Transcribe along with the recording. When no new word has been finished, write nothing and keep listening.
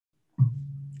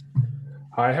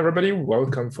Hi, everybody.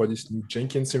 Welcome for this new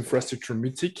Jenkins infrastructure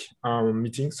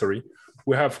meeting. Sorry,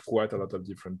 we have quite a lot of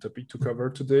different topics to cover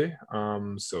today.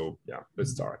 So yeah,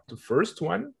 let's start. The first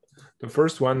one,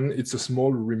 it's a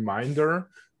small reminder.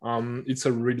 It's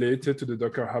related to the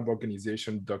Docker Hub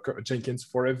organization, Jenkins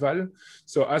for Eval.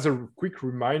 So as a quick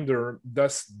reminder,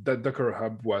 that Docker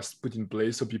Hub was put in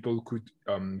place so people could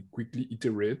quickly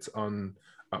iterate on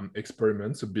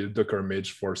experiments to build Docker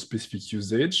image for specific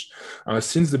usage.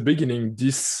 Since the beginning,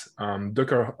 this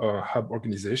Docker Hub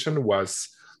organization was,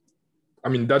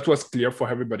 that was clear for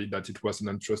everybody that it was an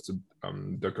untrusted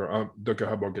Docker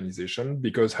Hub organization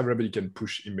because everybody can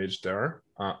push image there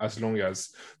as long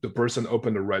as the person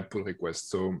opened the right pull request.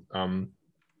 So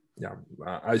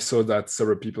I saw that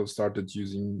several people started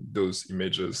using those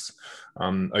images.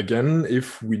 Again,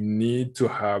 if we need to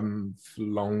have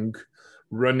long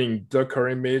running Docker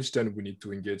image, then we need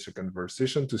to engage a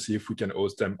conversation to see if we can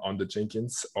host them on the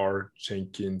Jenkins or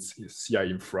Jenkins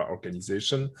CI Infra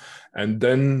organization. And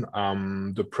then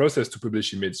the process to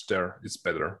publish image there is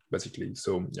better, basically.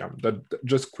 So yeah, that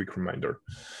just quick reminder.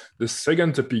 The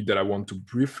second topic that I want to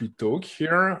briefly talk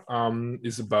here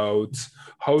is about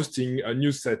hosting a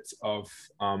new set of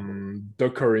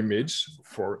Docker image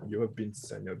for, you have been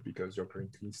signed up because you're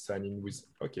currently signing with,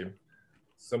 okay.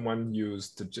 Someone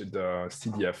used the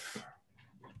CDF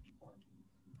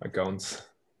accounts,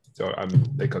 so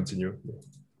they continue.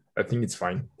 I think it's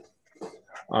fine.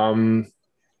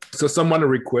 So someone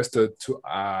requested to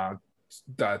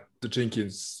that the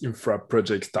Jenkins Infra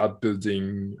project start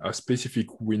building a specific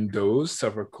Windows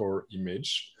server core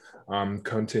image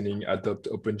containing adopt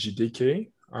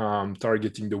OpenJDK,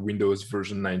 targeting the Windows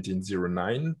version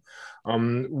 1909.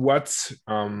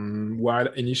 While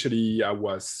initially I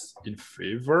was in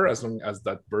favor, as long as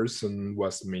that person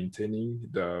was maintaining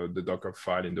the Docker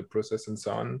file in the process and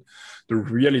so on, the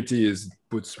reality is it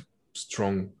puts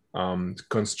strong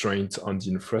constraints on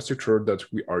the infrastructure that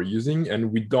we are using,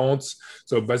 and we don't.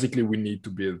 So basically, we need to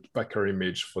build Packer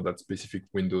image for that specific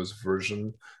Windows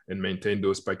version and maintain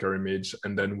those Packer image,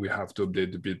 and then we have to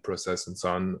update the build process and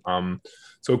so on.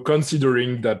 So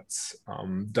considering that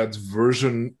that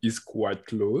version is quite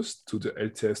close to the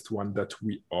LTS one that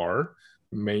we are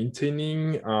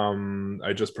maintaining,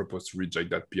 I just propose to reject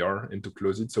that PR and to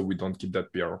close it so we don't keep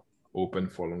that PR open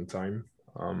for a long time.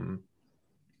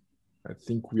 I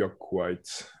think we are quite,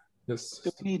 yes.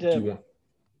 Do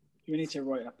we need to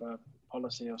write up a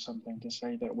policy or something to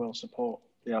say that we'll support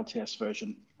the LTS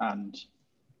version, and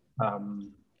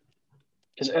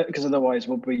because otherwise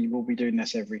we'll be doing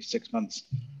this every 6 months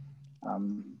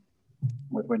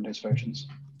with Windows versions.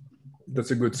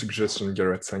 That's a good suggestion,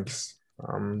 Garrett. Thanks.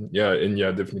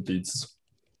 Yeah, definitely it's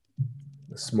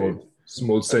a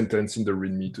small sentence in the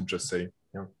README to just say,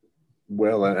 yeah.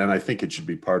 Well, and I think it should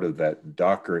be part of that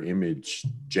Docker image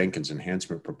Jenkins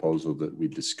enhancement proposal that we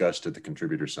discussed at the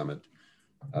Contributor Summit.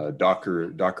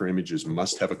 Docker images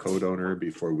must have a code owner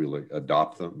before we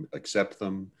adopt them, accept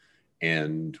them,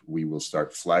 and we will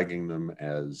start flagging them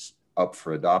as up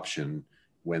for adoption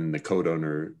when the code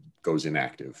owner goes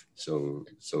inactive. So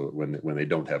when they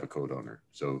don't have a code owner.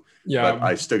 So yeah, but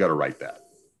I still got to write that.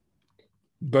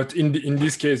 But in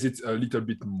this case, it's a little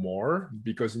bit more,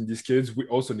 because in this case, we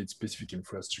also need specific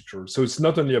infrastructure. So it's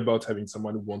not only about having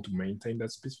someone who wants to maintain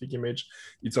that specific image,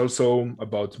 it's also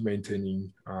about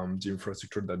maintaining the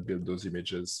infrastructure that build those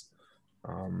images.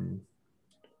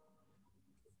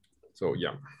 So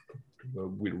yeah,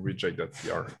 we'll reject that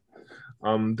PR.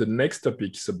 The next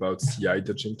topic is about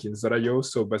CI.jenkins.io.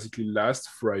 So basically last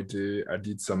Friday, I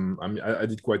did I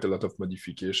did quite a lot of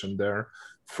modification there.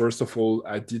 First of all,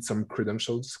 I did some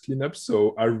credentials cleanup.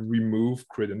 So I removed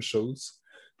credentials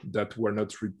that were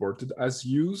not reported as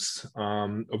used.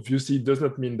 Obviously, it does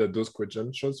not mean that those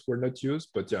credentials were not used,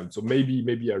 but yeah, so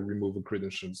maybe I remove a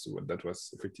credentials that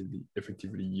was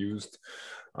effectively used.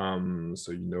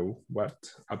 So you know what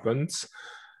happens.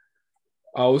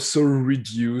 I also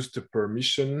reduced the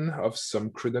permission of some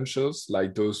credentials,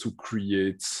 like those who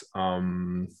create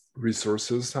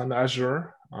resources on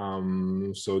Azure.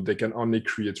 So they can only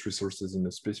create resources in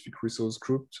a specific resource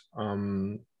group.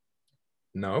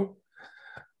 Now,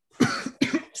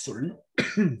 sorry.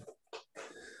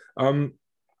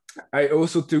 I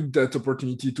also took that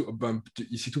opportunity to bump the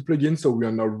EC2 plugin, so we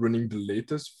are now running the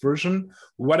latest version.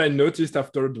 What I noticed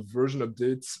after the version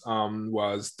updates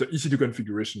was the EC2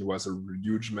 configuration was a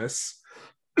huge mess,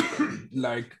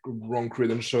 like wrong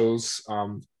credentials.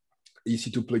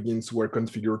 EC2 plugins were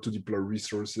configured to deploy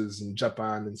resources in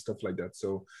Japan and stuff like that.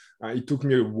 So it took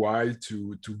me a while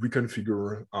to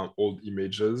reconfigure old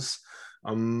images.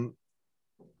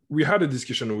 we had a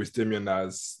discussion with Damien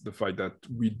as the fact that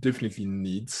we definitely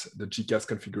need the GCAS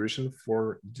configuration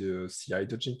for the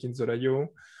ci.jenkins.io,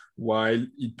 while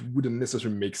it wouldn't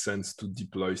necessarily make sense to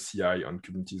deploy CI on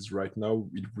Kubernetes right now.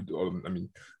 It would,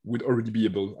 would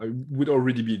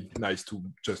already be nice to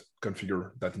just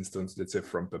configure that instance, let's say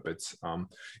from Puppet.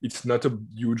 It's not a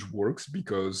huge works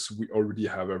because we already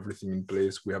have everything in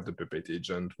place. We have the Puppet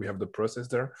agent, we have the process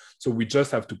there. So we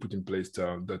just have to put in place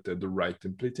the right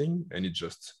templating, and it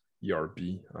just ERP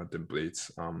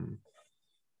templates.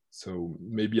 So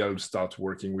maybe I'll start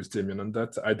working with Damien on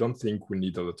that. I don't think we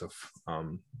need a lot of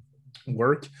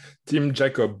work. Team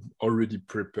Jacob already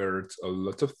prepared a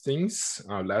lot of things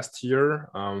last year,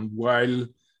 while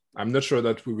I'm not sure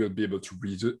that we will be able to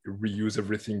reuse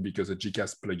everything because the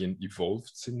GCAS plugin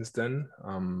evolved since then.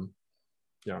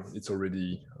 Yeah, it's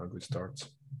already a good start.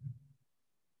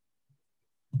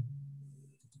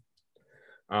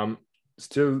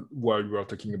 Still, while we are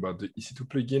talking about the EC2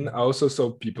 plugin, I also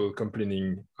saw people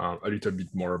complaining a little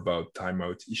bit more about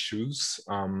timeout issues.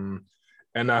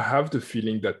 And I have the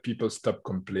feeling that people stopped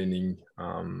complaining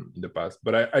in the past,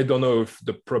 but I don't know if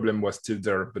the problem was still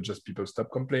there, but just people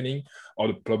stopped complaining, or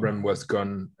the problem was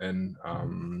gone and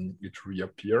it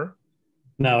reappeared.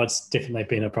 No, it's definitely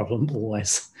been a problem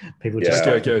always. People just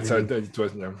okay. It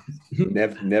was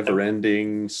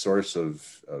never-ending source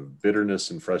of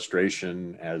bitterness and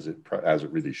frustration, as it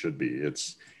really should be.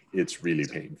 It's really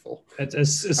painful. It's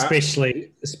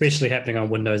especially happening on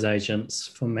Windows agents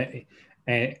for me.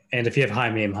 And if you have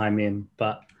high mem,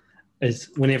 but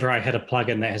whenever I had a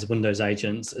plugin that has Windows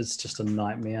agents, it's just a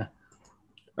nightmare.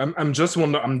 I'm just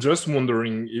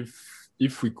wondering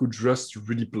if we could just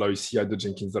redeploy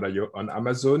ci.jenkins.io on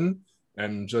Amazon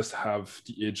and just have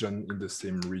the agent in the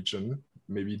same region.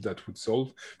 Maybe that would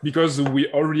solve, because we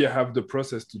already have the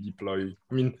process to deploy.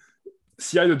 I mean,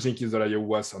 ci.jenkins.io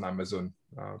was on Amazon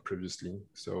previously,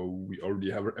 so we already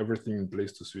have everything in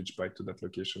place to switch back to that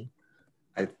location.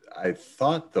 I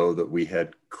thought, though, that we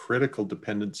had critical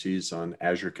dependencies on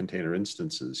Azure Container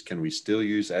Instances. Can we still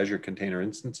use Azure Container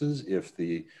Instances if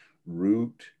the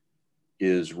root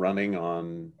is running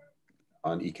on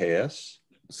EKS?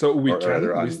 So we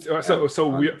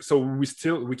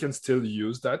can still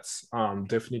use that,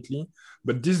 definitely.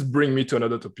 But this brings me to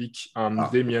another topic.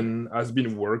 Damien has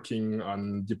been working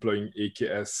on deploying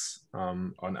AKS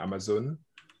on Amazon.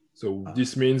 So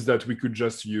this means that we could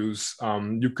just use,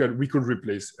 we could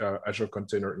replace Azure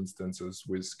Container Instances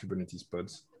with Kubernetes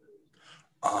pods.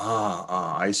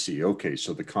 I see. Okay,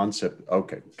 so the concept,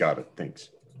 okay, got it, thanks.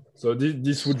 So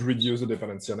this would reduce the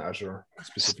dependency on Azure.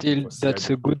 Still,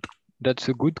 that's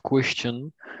a good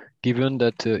question, given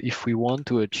that if we want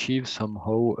to achieve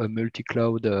somehow a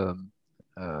multi-cloud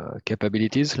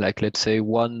capabilities, like let's say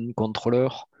one controller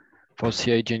for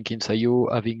CI Jenkins IO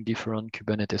having different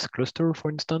Kubernetes cluster, for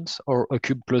instance, or a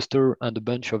kube cluster and a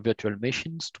bunch of virtual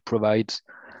machines to provide,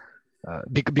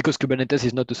 because Kubernetes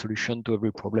is not a solution to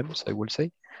every problem, I will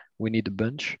say. We need a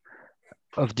bunch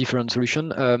of different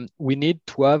solutions. We need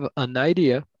to have an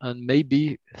idea and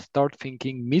maybe start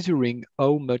measuring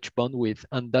how much bandwidth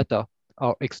and data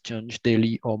are exchanged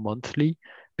daily or monthly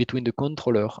between the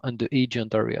controller and the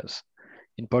agent areas.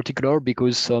 In particular,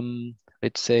 because some,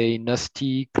 let's say,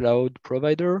 nasty cloud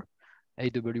provider,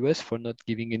 AWS for not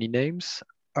giving any names,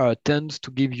 tends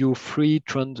to give you free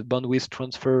bandwidth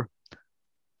transfer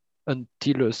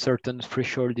until a certain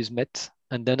threshold is met.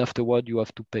 And then afterward, you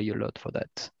have to pay a lot for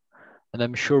that. And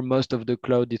I'm sure most of the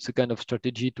cloud, it's a kind of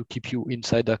strategy to keep you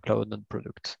inside the cloud and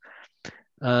products.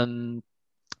 And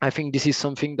I think this is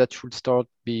something that should start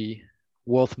be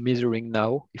worth measuring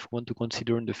now if we want to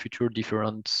consider in the future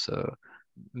different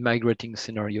migrating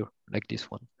scenario like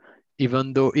this one.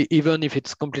 Even if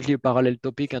it's completely a parallel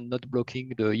topic and not blocking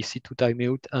the EC2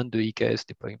 timeout and the EKS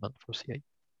deployment for CI.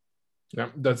 Yeah,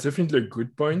 that's definitely a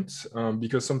good point,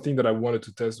 because something that I wanted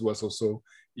to test was also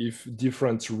if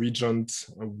different regions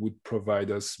would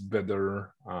provide us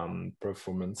better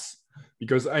performance.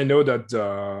 Because I know that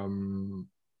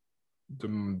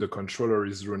the controller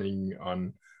is running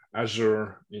on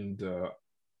Azure in the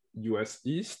US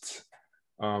East,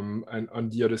 and on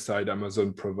the other side,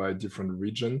 Amazon provide different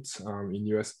regions in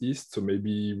US East. So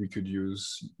maybe we could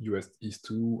use US East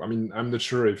too. I mean, I'm not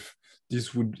sure if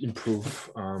this would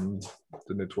improve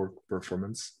the network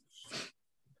performance.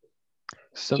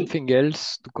 Something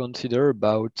else to consider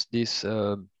about this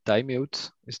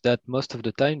timeout is that most of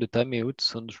the time the timeout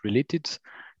sounds related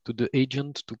to the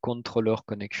agent to controller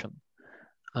connection.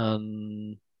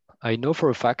 And I know for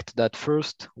a fact that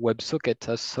first WebSocket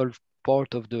has solved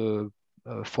part of the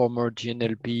former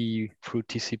GNLP through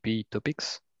TCP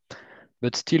topics,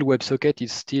 but still WebSocket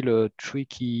is still a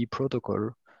tricky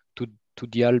protocol to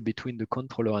deal between the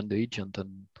controller and the agent,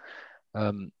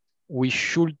 and we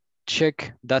should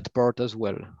check that part as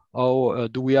well. How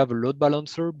do we have a load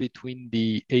balancer between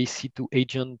the AC2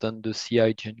 agent and the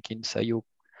CI Jenkins IO?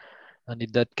 And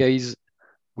in that case,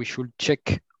 we should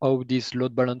check how this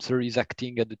load balancer is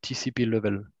acting at the TCP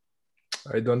level.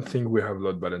 I don't think we have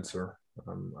load balancer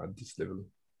at this level.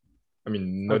 I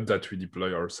mean, not that we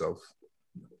deploy ourselves.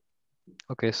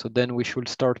 Okay, so then we should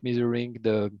start measuring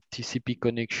the TCP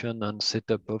connection and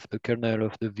setup of the kernel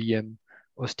of the VM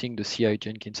hosting the CI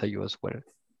Jenkins IO as well.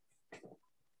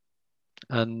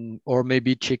 And or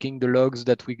maybe checking the logs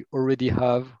that we already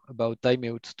have about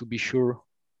timeouts to be sure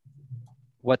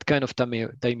what kind of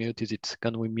timeout is it?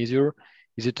 Can we measure?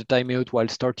 Is it a timeout while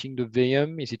starting the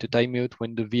VM? Is it a timeout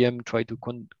when the VM try to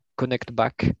connect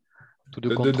back to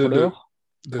the controller?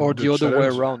 Or the other way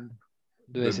around,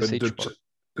 the SSH part?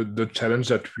 The challenge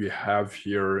that we have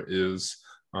here is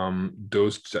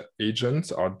those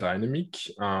agents are dynamic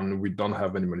and we don't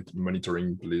have any monitoring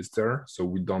in place there. So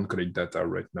we don't collect data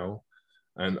right now.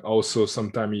 And also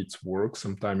sometimes it works,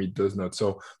 sometimes it does not.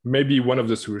 So maybe one of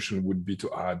the solutions would be to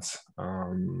add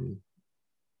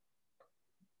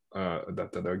a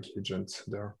Datadog agent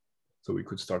there. So we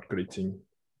could start collecting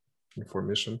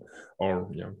information or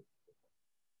yeah.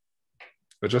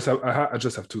 I just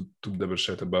have to double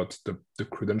check about the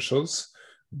credentials,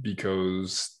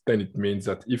 because then it means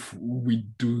that if we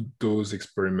do those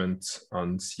experiments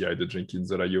on CI the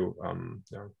Jenkins.io,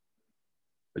 yeah,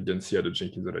 again, CI the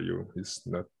Jenkins.io is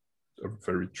not a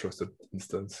very trusted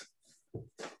instance.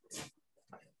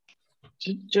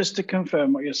 Just to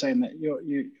confirm what you're saying, that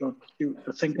you're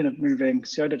thinking of moving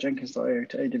CI the Jenkins.io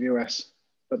to AWS,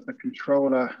 but the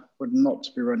controller would not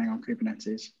be running on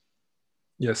Kubernetes.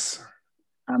 Yes.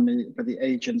 But the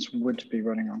agents would be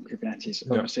running on Kubernetes,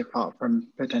 obviously, apart from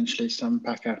potentially some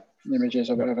Packer images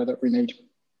or whatever that we need.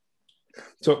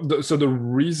 So the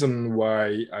reason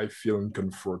why I feel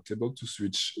uncomfortable to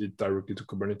switch it directly to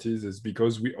Kubernetes is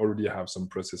because we already have some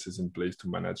processes in place to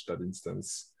manage that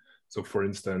instance. So for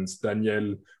instance,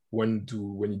 Daniel, when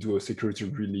you do a security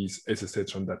release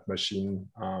SSH on that machine,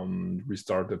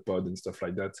 restart the pod and stuff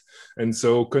like that. And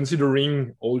so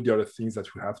considering all the other things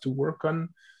that we have to work on,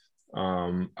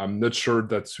 I'm not sure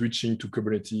that switching to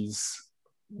Kubernetes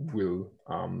will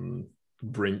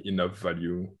bring enough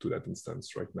value to that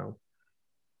instance right now.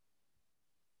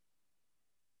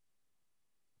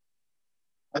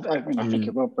 I think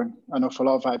it will bring an awful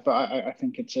lot of value, but I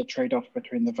think it's a trade-off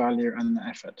between the value and the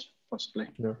effort, possibly.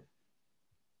 Yeah,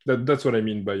 that's what I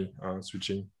mean by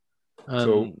switching.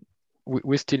 So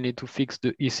we still need to fix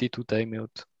the EC2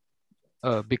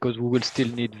 timeout because we will still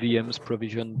need VMs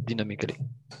provisioned dynamically.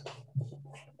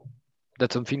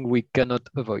 That's something we cannot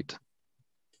avoid.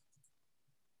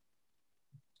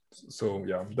 So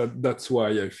yeah, that's why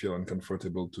I feel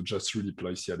uncomfortable to just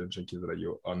redeploy CI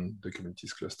Jenkins.io on the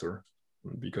Kubernetes cluster,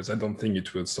 because I don't think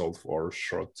it will solve our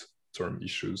short-term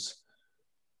issues.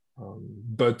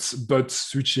 But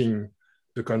switching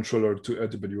the controller to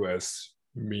AWS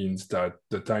means that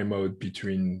the timeout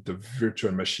between the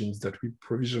virtual machines that we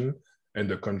provision and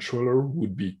the controller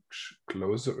would be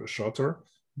shorter,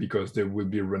 because they will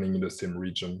be running in the same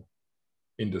region,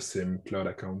 in the same cloud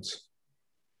accounts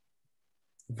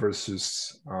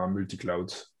versus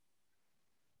multi-cloud.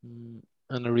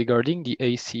 And regarding the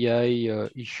ACI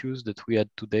issues that we had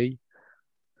today,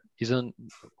 how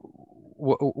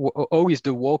is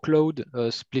the workload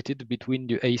split between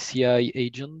the ACI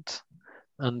agent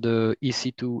and the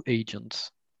EC2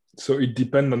 agents? So it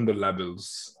depends on the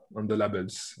labels.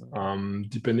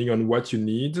 Depending on what you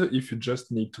need. If you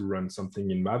just need to run something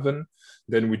in Maven,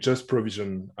 then we just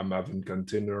provision a Maven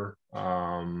container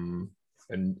and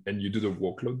you do the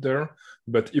workload there.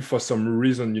 But if for some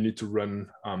reason you need to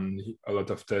run a lot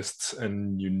of tests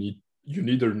and you need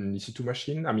an EC2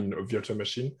 machine, a virtual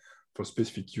machine for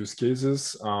specific use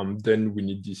cases, then we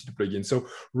need the EC2 plugin. So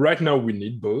right now we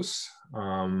need both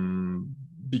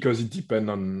because it depends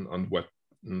on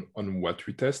what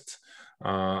we test.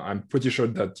 I'm pretty sure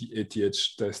that the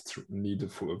ATH test need a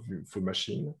full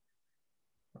machine.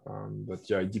 But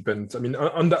yeah, it depends. On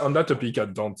that topic, I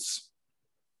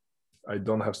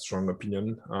don't have strong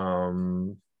opinion.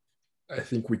 I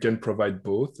think we can provide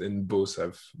both, and both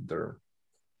have their.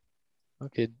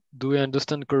 Okay. Do we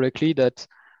understand correctly that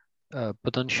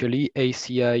potentially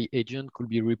ACI agent could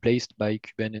be replaced by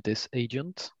Kubernetes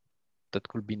agent? That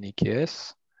could be in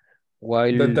AKS.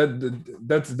 While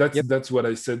that's what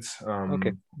I said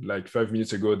okay. like 5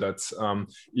 minutes ago, that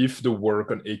if the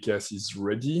work on AKS is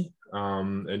ready,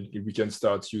 and we can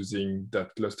start using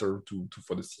that cluster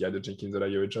for the CI, the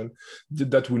Jenkins.io agent.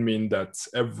 That will mean that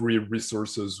every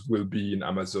resources will be in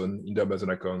Amazon, in the Amazon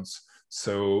accounts.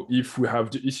 So if we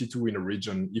have the EC2 in a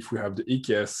region, if we have the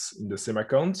AKS in the same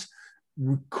account,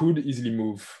 we could easily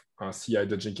move CI,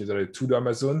 the Jenkins.io to the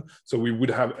Amazon. So we would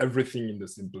have everything in the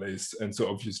same place. And so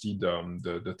obviously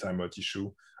the timeout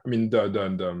issue, I mean,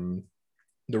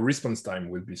 the response time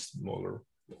will be smaller.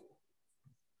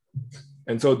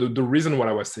 And so the reason why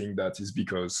I was saying that is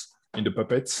because in the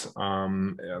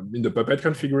Puppet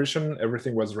configuration,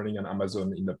 everything was running on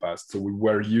Amazon in the past. So we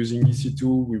were using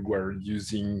EC2, we were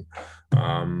using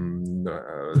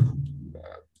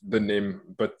the name,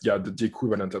 but yeah, the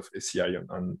equivalent of ACI,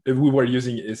 and we were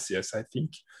using ACS, I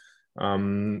think.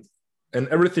 And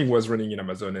everything was running in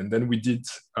Amazon. And then we did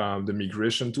the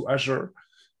migration to Azure.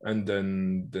 And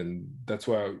then that's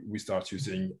why we start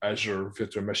using Azure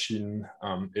Virtual Machine,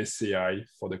 ACI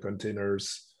for the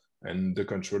containers, and the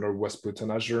controller was put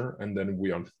on Azure, and then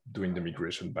we are doing the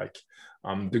migration back.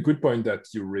 The good point that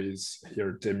you raise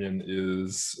here, Damien,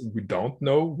 is we don't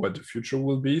know what the future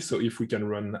will be. So if we can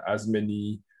run as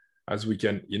many as we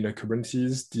can in a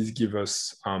Kubernetes, this gives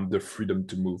us the freedom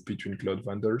to move between cloud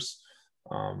vendors.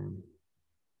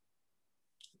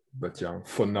 But yeah,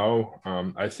 for now,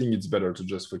 I think it's better to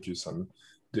just focus on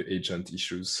the agent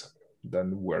issues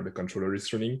than where the controller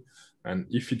is running. And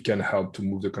if it can help to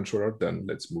move the controller, then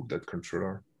let's move that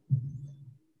controller.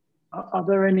 Are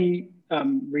there any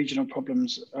regional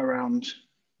problems around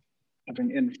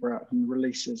having infra and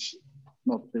releases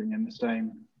not being in the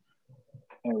same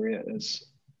area as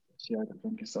CI, I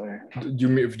think is there?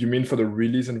 Do you mean for the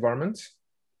release environment?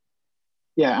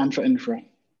 Yeah, and for infra.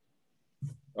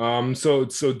 So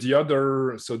the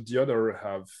other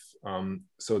have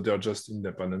so they're just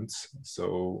independent.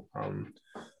 So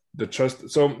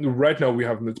so right now we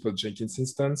have multiple Jenkins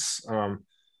instance.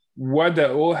 What they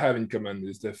all have in common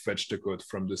is they fetch the code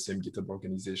from the same GitHub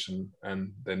organization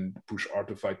and then push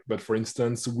artifact. But for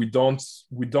instance, we don't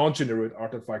generate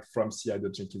artifact from CI the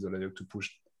Jenkins.io to push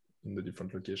in the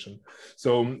different location.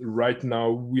 So right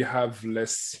now we have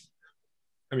less.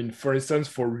 I mean, for instance,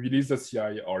 for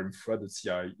release.ci or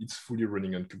infra.ci, it's fully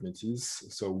running on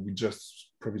Kubernetes. So we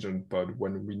just provision pod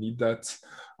when we need that.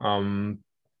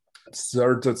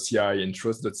 Start.ci and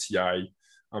trust.ci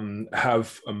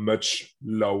have a much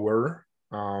lower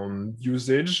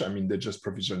usage. I mean, they just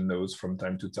provision nodes from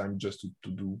time to time just to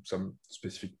do some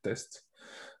specific tests.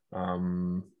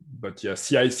 But yeah,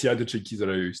 CI the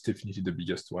Jenkins.io is definitely the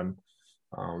biggest one.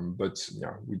 But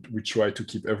yeah, we try to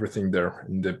keep everything there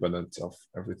independent of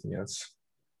everything else.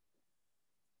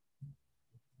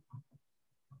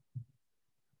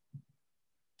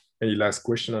 Any last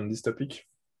question on this topic?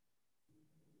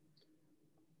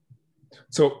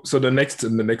 So the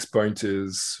next point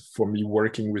is for me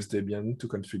working with Debian to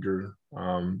configure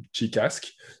GCask.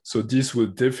 So this will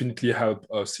definitely help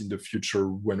us in the future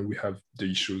when we have the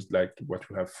issues like what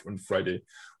we have on Friday,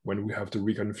 when we have to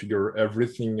reconfigure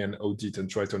everything and audit and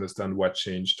try to understand what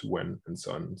changed when and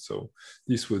so on. So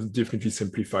this will definitely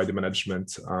simplify the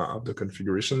management of the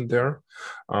configuration there.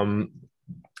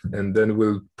 And then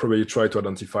we'll probably try to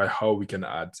identify how we can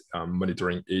add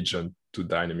monitoring agent to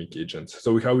dynamic agents.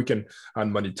 So how we can add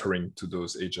monitoring to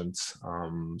those agents.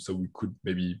 So we could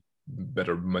maybe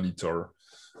better monitor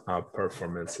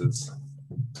performances.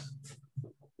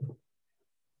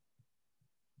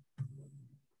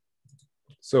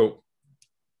 So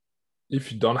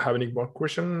if you don't have any more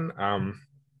question,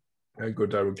 I'll go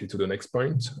directly to the next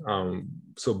point.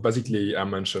 So basically I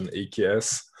mentioned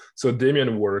AKS. So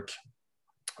Damien work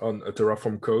on a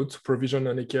Terraform code to provision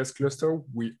an AKS cluster.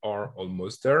 We are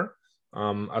almost there.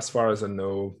 As far as I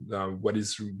know,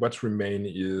 what remain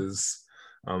is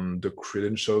the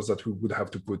credentials that we would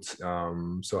have to put.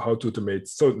 So how to automate,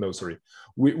 so no, sorry.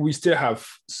 We still have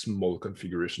small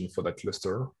configuration for that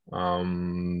cluster.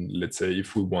 Let's say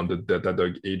if we want the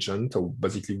Datadog agent, or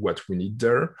basically what we need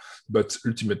there, but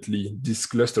ultimately this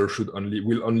cluster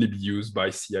will only be used by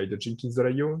CI the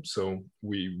Jenkins.io. So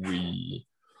we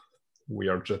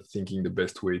are just thinking the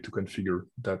best way to configure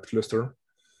that cluster.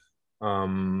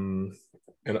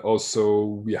 And also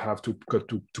we have to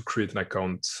create an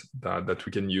account that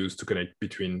we can use to connect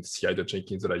between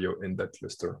ci.jenkins.io and that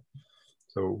cluster.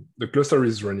 So the cluster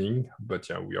is running, but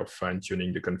yeah, we are fine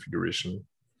tuning the configuration.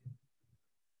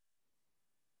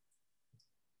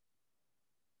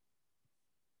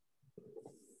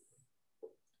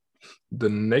 the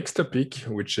next topic,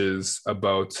 which is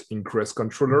about ingress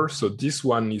controller. So this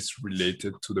one is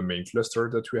related to the main cluster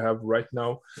that we have right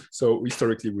now. So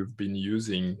historically, we've been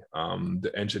using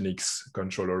the Nginx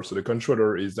controller. So the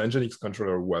Nginx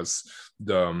controller was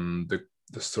the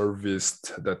service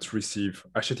that receive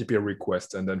HTTP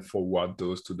requests and then forward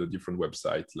those to the different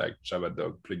websites like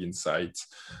Javadoc, plugin sites,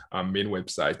 main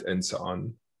website, and so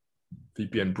on.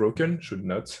 VPN broken, should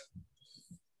not.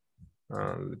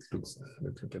 Let's look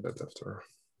at that after.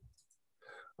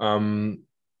 I'm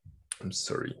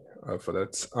sorry for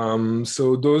that.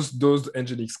 So those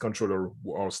Nginx controller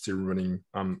are still running,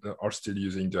 are still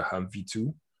using the ham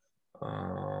v2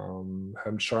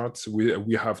 ham charts.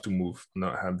 We have to move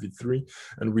now ham v3,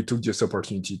 and we took this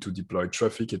opportunity to deploy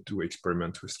traffic and to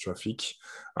experiment with traffic.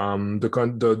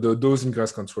 Those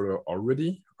ingress controller are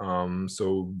ready.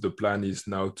 So the plan is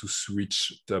now to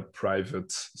switch the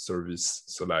private service,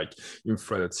 so like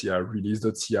infra.ci,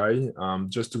 release.ci,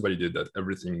 just to validate that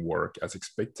everything works as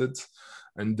expected.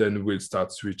 And then we'll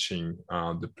start switching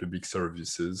the public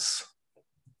services.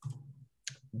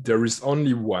 There is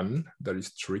only one that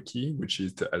is tricky, which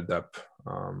is the LDAP,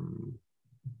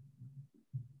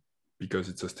 because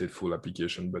it's a stateful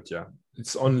application. But yeah,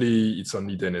 it's only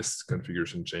DNS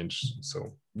configuration change,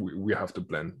 so we have to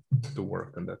plan to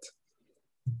work on that.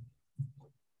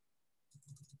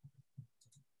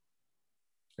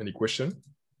 Any question?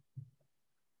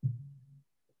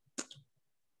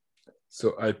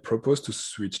 So I propose to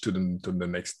switch to the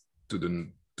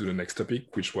next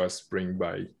topic, which was brought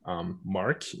by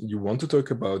Mark. You want to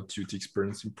talk about duty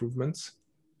experience improvements?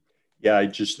 Yeah,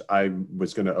 I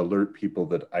was going to alert people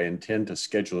that I intend to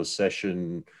schedule a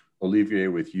session, Olivier,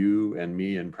 with you and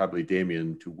me and probably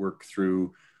Damien, to work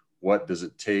through what does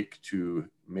it take to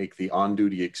make the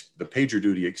the pager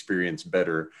duty experience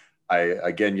better. I,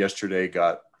 again, yesterday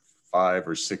got 5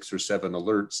 or 6 or 7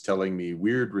 alerts telling me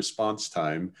weird response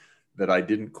time that I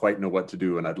didn't quite know what to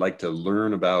do. And I'd like to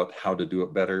learn about how to do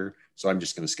it better. So I'm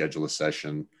just going to schedule a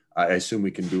session. I assume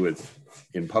we can do it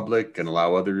in public and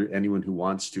allow anyone who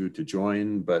wants to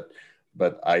join, but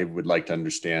I would like to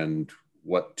understand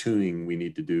what tuning we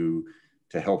need to do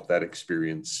to help that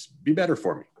experience be better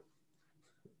for me.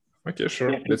 Okay,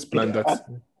 sure. Let's plan that.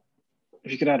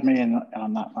 If you could add me in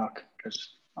on that, Mark,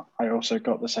 because I also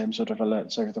got the same sort of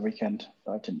alerts over the weekend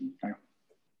that I didn't know.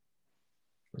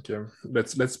 Okay,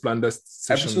 let's plan that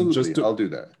session. Absolutely, I'll do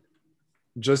that.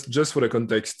 Just for the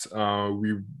context,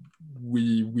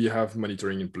 we have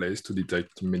monitoring in place to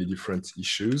detect many different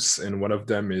issues, and one of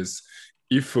them is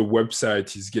if a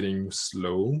website is getting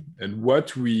slow. And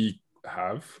what we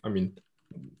have, and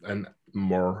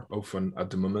more often at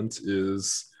the moment,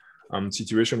 is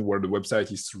situation where the website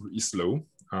is slow.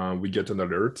 We get an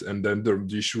alert, and then the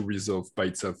issue resolved by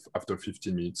itself after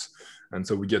 15 minutes. And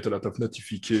so we get a lot of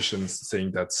notifications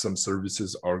saying that some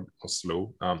services are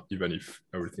slow, even if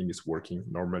everything is working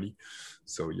normally.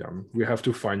 So yeah, we have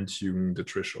to fine tune the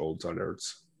threshold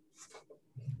alerts.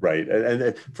 Right,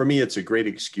 and for me, it's a great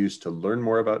excuse to learn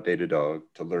more about Datadog,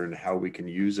 to learn how we can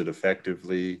use it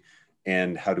effectively,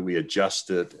 and how do we adjust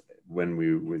it when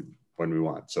we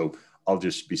want. So I'll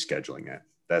just be scheduling it.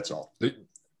 That's all.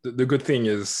 The good thing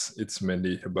is it's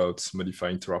mainly about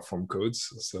modifying Terraform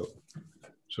codes, so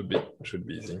should be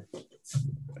easy.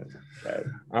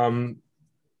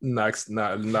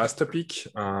 Last topic,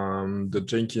 the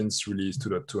Jenkins release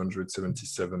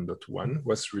 277.1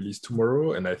 was released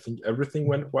tomorrow, and I think everything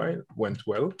went well.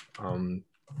 I'm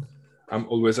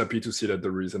always happy to see that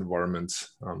the release environment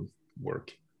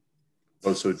work.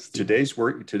 Oh, so today's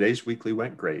weekly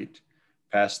went great.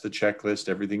 Passed the checklist,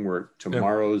 everything worked.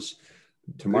 Tomorrow's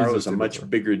is a much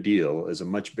bigger deal, is a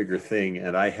much bigger thing,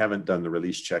 and I haven't done the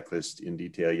release checklist in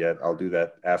detail yet. I'll do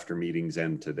that after meetings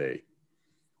end today.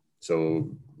 So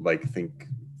think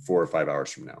 4 or 5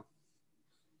 hours from now.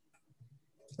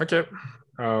 Okay.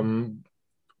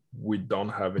 We don't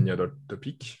have any other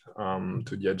topic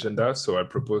to the agenda, so I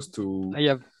propose to... I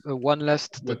have one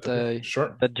last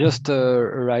Sure. that just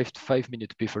arrived 5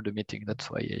 minutes before the meeting. That's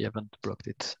why I haven't blocked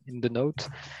it in the note.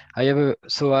 I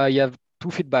have 2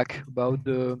 feedback about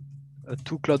the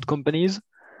 2 cloud companies.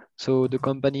 So the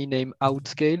company named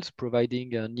Outscales,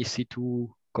 providing an EC2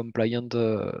 compliant,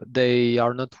 they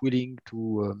are not willing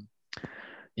to,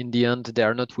 in the end, they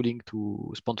are not willing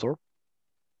to sponsor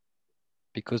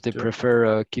because they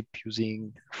prefer keep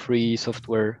using free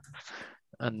software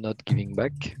and not giving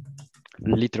back,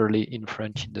 literally in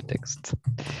French in the text.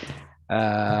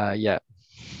 Yeah,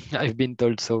 I've been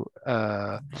told so.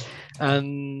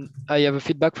 And I have a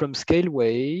feedback from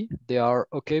Scaleway. They are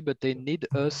okay, but they need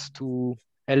us to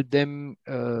help them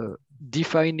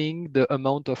defining the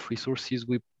amount of resources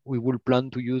we we will plan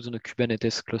to use on a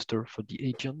Kubernetes cluster for the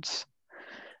agents.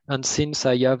 And since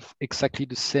I have exactly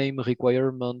the same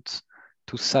requirement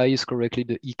to size correctly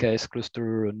the EKS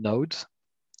cluster nodes,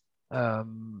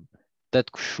 that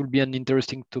should be an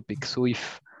interesting topic. So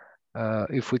if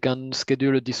we can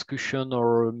schedule a discussion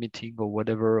or a meeting or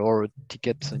whatever, or a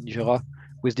ticket in Jira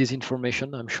with this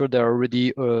information, I'm sure there are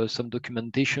already some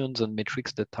documentations and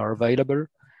metrics that are available.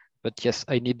 But yes,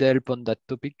 I need help on that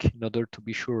topic in order to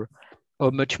be sure how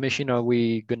much machine are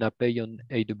we gonna pay on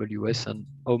AWS and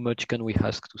how much can we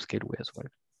ask to scale away as well.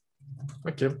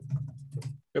 Okay.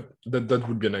 Yep, that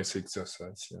would be a nice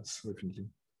exercise. Yes, definitely.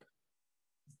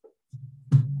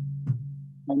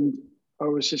 And I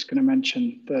was just going to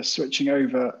mention the switching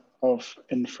over of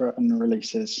infra and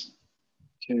releases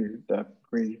to the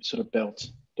sort of built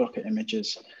Docker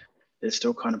images is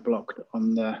still kind of blocked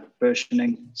on the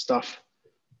versioning stuff,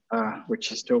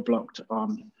 which is still blocked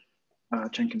on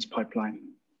Jenkins pipeline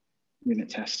unit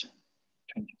test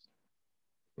changes.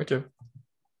 Okay.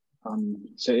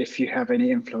 So if you have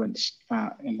any influence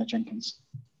in the Jenkins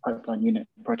pipeline unit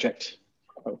project,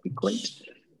 that would be great.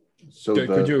 So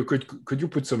could you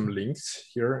put some links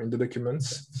here in the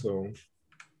documents? So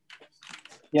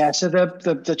yeah, so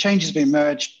the change has been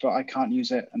merged, but I can't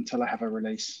use it until I have a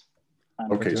release.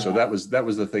 Okay, so that was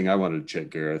the thing I wanted to check,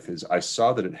 Gareth, is I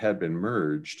saw that it had been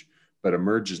merged, but a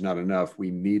merge is not enough.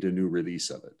 We need a new release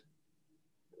of it.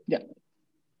 Yeah,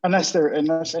 unless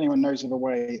anyone knows of a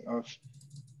way of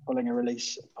pulling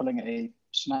a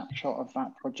snapshot of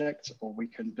that project, or we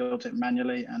can build it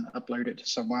manually and upload it to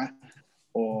somewhere,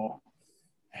 or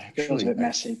it's a bit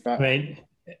messy. But I mean,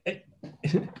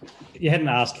 you hadn't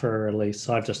asked for a release,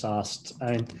 so I've just asked.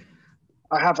 I mean,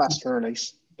 I have asked for a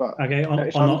release, but okay,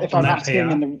 if I'm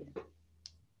asking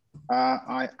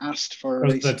I asked for a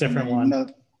release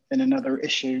in another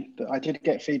issue that I did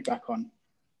get feedback on.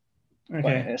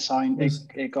 Okay.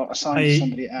 It got assigned to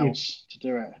somebody else to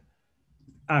do it.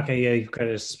 Okay, yeah, you've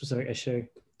created a specific issue.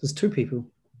 There's two people.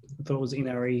 I thought it was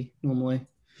NRE normally.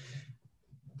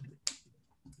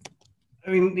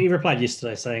 I mean, he replied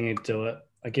yesterday saying he'd do it.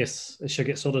 I guess it should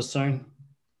get sorted soon.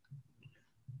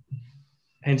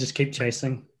 And just keep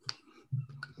chasing.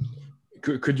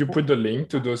 Could you put the link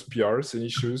to those PRs and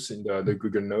issues in the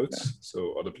Google Notes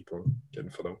so other people can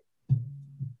follow?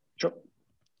 Sure.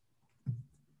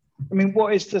 I mean,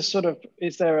 what is the sort of,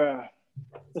 is there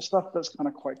the stuff that's kind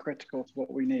of quite critical to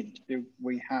what we need? Do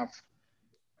we have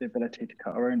the ability to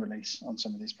cut our own release on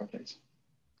some of these projects?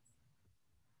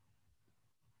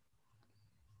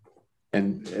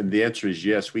 And the answer is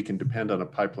yes, we can depend on a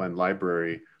pipeline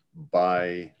library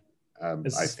by, I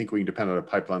think we can depend on a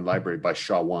pipeline library by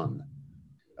SHA-1.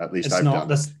 At least I've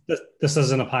done it. This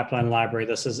isn't a pipeline library.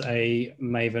 This is a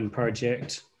Maven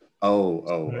project.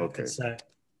 Okay.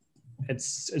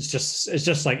 It's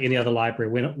just like any other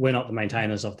library. We're not the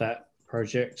maintainers of that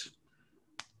project.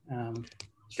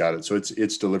 Got it. So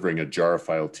it's delivering a jar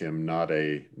file, Tim, not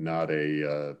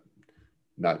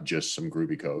just some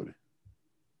Groovy code.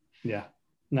 Yeah.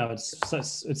 No, it's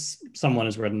someone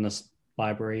has written this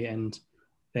library and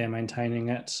they're maintaining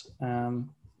it. I'm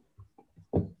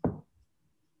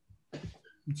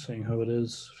seeing who it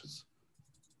is.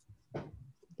 A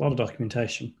lot of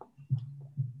documentation.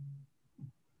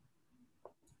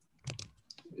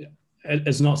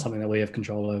 It's not something that we have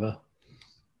control over.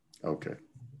 Okay.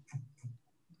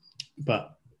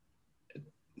 But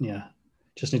yeah,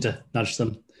 just need to nudge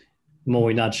them. The more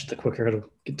we nudge, the quicker it'll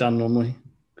get done normally.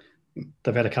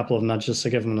 They've had a couple of nudges, so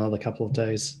give them another couple of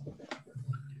days.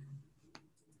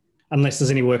 Unless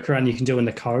there's any workaround you can do in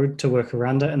the code to work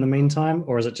around it in the meantime,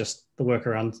 or is it just the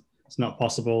workaround is not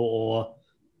possible or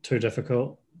too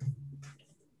difficult?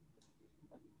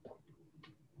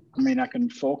 I mean, I can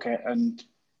fork it and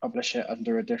publish it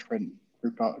under a different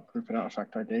group and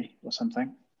artifact ID or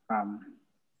something.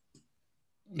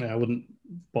 Yeah, I wouldn't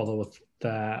bother with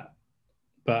that,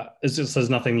 but it's just there's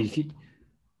nothing you can.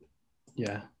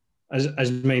 Yeah, I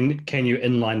mean, can you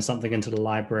inline something into the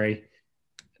library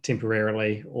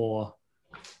temporarily, or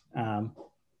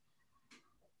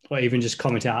even just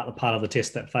comment out the part of the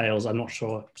test that fails? I'm not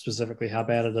sure specifically how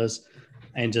bad it is,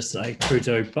 and just say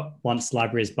kudo once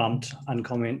library is bumped,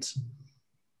 uncomment.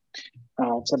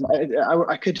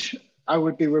 I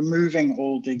would be removing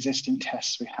all the existing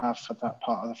tests we have for that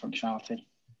part of the functionality,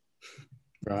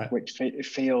 right? Which it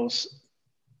feels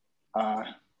a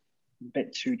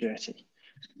bit too dirty.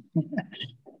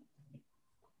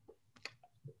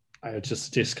 I would just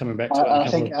suggest coming back to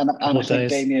it in a couple of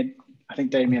days. I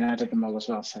think Damien added them all as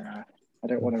well, so I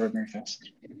don't want to remove this.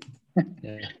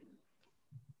 Yeah.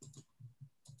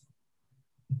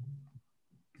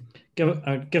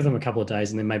 give them a couple of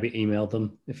days and then maybe email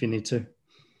them if you need to.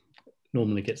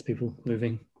 Normally gets people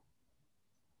moving.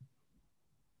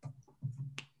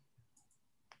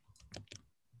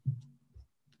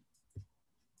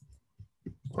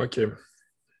 Okay.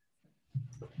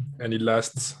 Any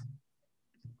last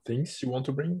things you want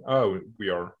to bring? Oh, we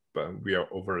are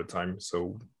over the time,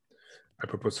 so I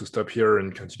propose to stop here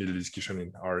and continue the discussion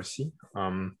in RC.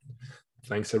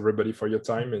 Thanks everybody for your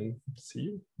time and see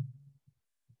you.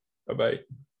 Bye-bye.